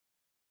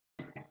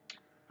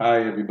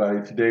Hi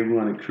everybody, today we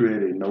want to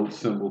create a note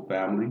symbol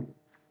family,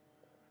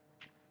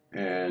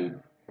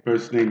 and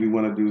first thing we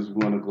want to do is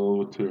we want to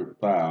go over to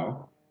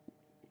File,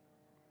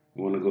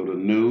 we want to go to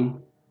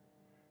New,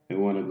 and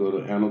we want to go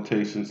to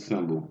Annotation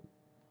Symbol,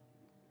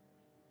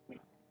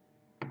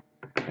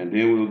 and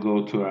then we'll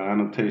go to our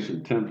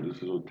annotation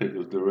template, so it'll take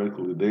us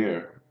directly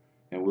there,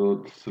 and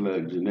we'll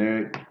select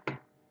Generic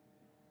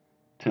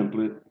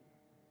Template,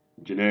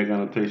 Generic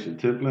Annotation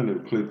Template,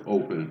 and click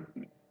Open.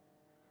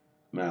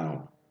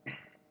 Now,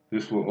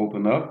 this will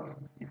open up.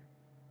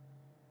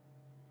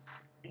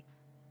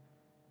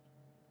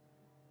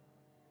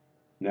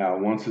 Now,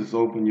 once it's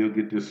open, you'll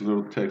get this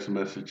little text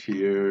message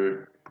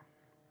here.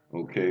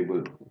 Okay,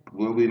 but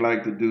what we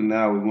like to do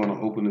now, we want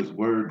to open this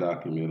Word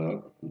document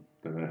up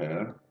that I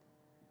have.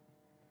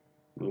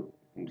 Look,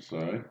 I'm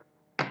sorry.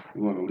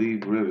 We want to leave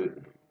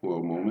Revit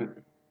for a moment.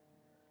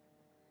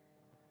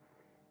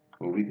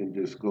 Or we can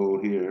just go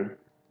here,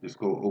 just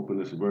go open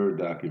this Word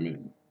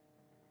document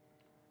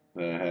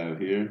that I have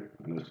here.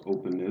 And let's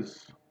open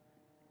this.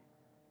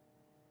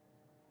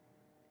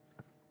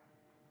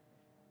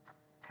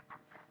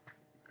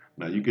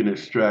 Now you can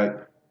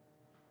extract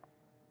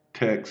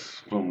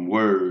text from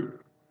Word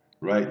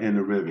right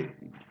into Revit.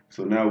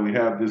 So now we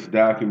have this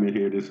document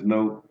here, this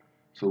note.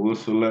 So we'll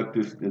select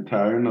this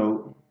entire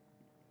note.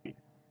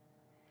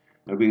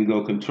 Now we can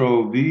go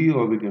Control V,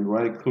 or we can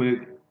right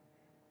click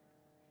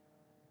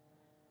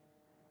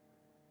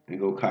and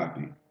go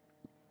copy.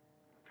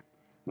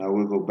 Now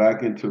we'll go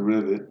back into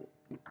Revit,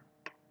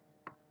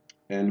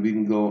 and we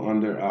can go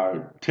under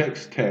our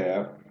text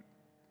tab,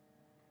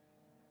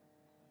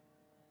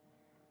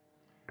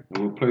 and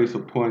we'll place a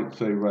point,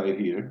 say right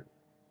here,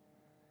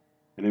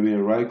 and then we'll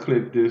right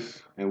click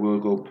this and we'll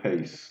go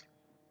paste,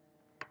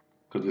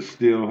 because it's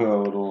still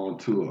held on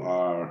to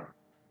our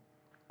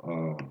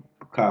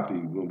copy.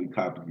 We'll be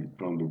copied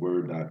from the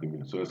Word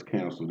document. So let's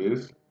cancel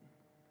this,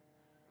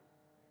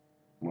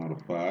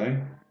 modify.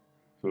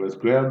 So let's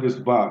grab this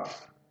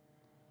box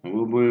and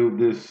we'll move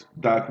this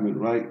document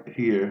right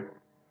here,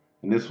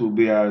 and this will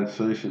be our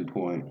insertion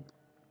point.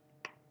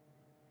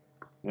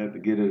 I have to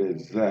get it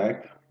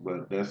exact,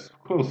 but that's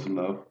close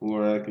enough,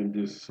 or I can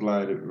just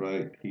slide it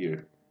right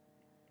here.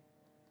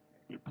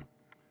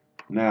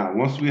 Now,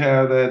 once we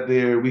have that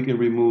there, we can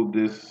remove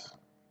this.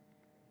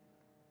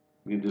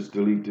 We can just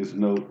delete this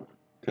note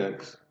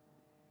text.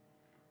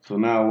 So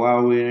now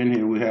while we're in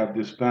here, we have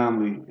this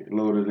family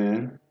loaded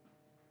in.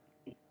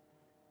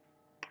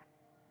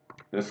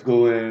 Let's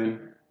go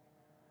in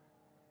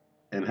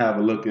and have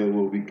a look at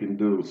what we can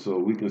do. So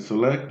we can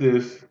select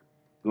this,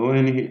 go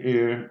in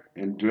here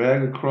and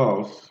drag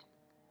across.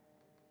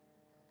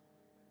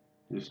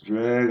 Just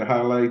drag,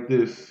 highlight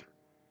this,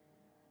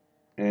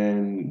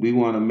 and we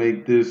want to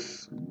make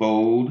this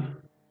bold,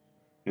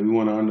 and we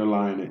want to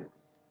underline it.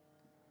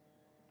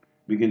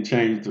 We can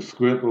change the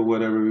script or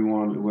whatever we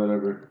want,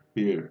 whatever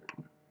here.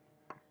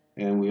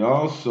 And we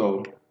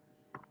also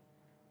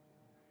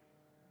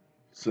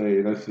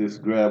say, let's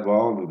just grab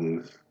all of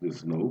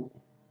this note.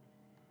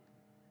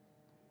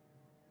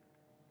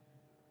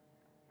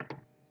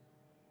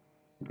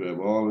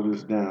 Grab all of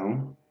this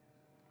down.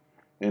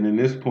 And in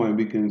this point,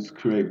 we can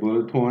create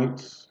bullet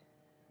points,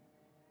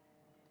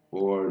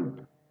 or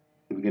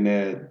we can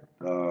add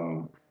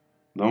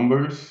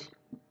numbers,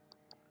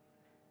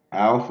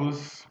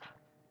 alphas.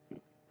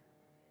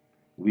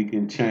 We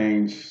can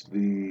change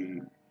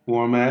the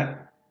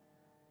format.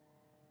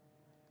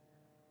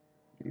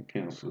 You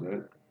cancel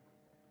that.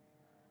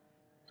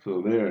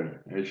 So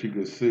there, as you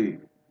can see,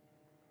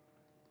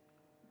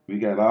 we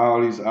got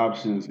all these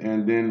options,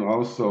 and then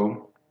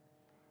also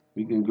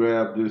we can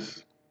grab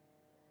this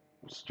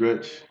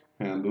stretch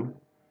handle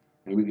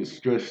and we can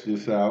stretch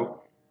this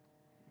out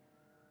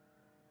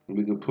and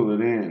we can pull it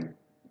in.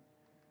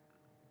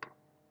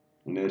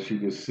 And as you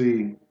can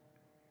see,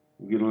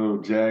 we get a little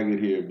jagged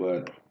here,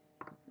 but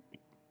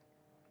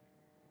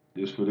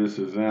just for this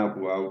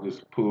example, I'll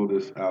just pull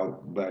this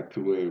out back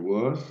to where it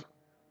was,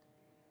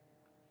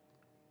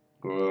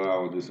 or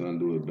I'll just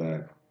undo it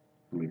back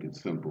to make it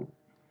simple.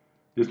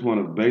 Just want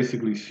to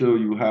basically show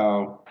you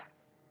how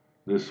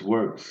this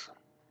works.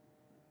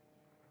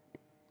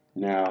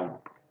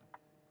 Now,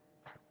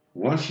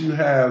 once you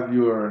have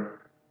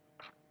your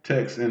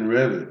text in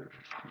Revit,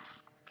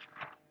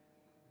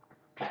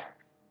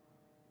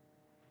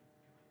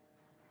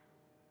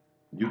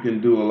 you can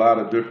do a lot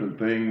of different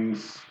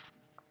things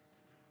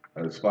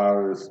as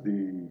far as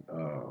the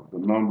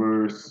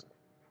numbers.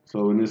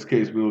 So in this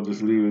case, we'll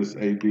just leave this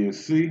A, B, and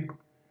C,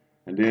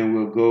 and then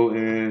we'll go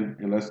in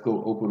and let's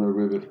go open a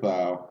Revit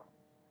file.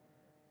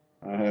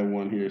 I have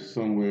one here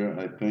somewhere,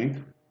 I think.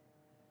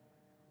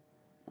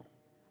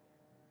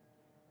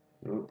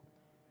 So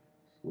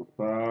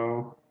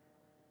file,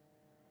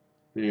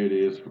 there it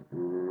is,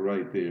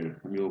 right there.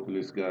 Let me open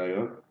this guy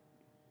up.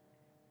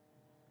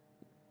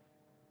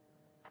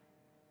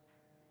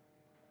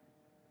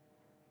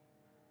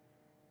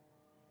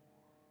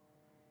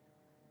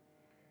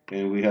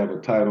 And we have a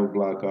title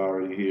block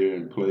already here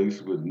in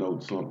place with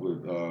notes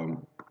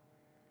on,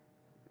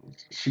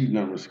 sheet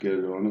number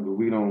schedule on it, but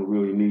we don't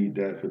really need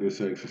that for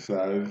this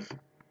exercise.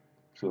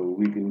 So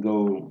we can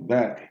go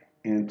back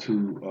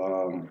into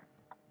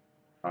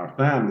our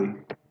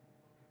family.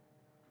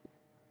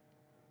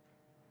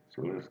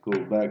 So let's go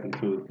back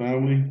into the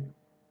family.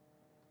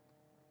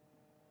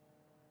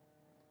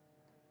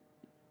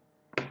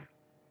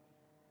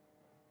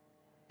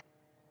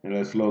 And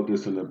let's load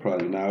this in the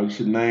project. Now you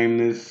should name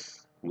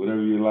this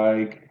whatever you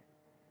like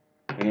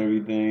and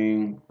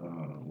everything.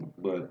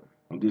 But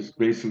I'm just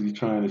basically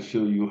trying to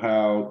show you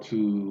how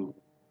to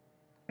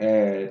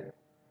add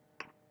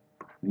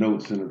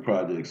notes in the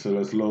project. So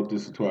let's load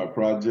this into our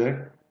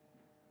project.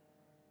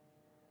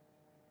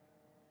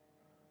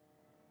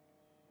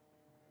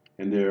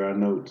 And there are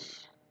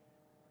notes.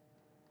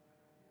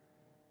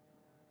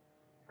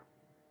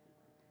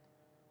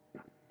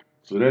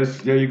 So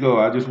there you go.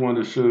 I just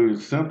wanted to show you a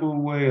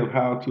simple way of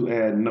how to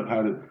add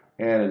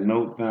a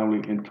note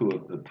family into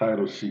a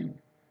title sheet.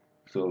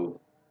 So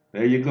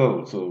there you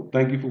go. So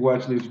thank you for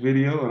watching this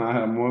video, and I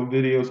have more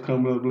videos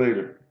coming up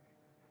later.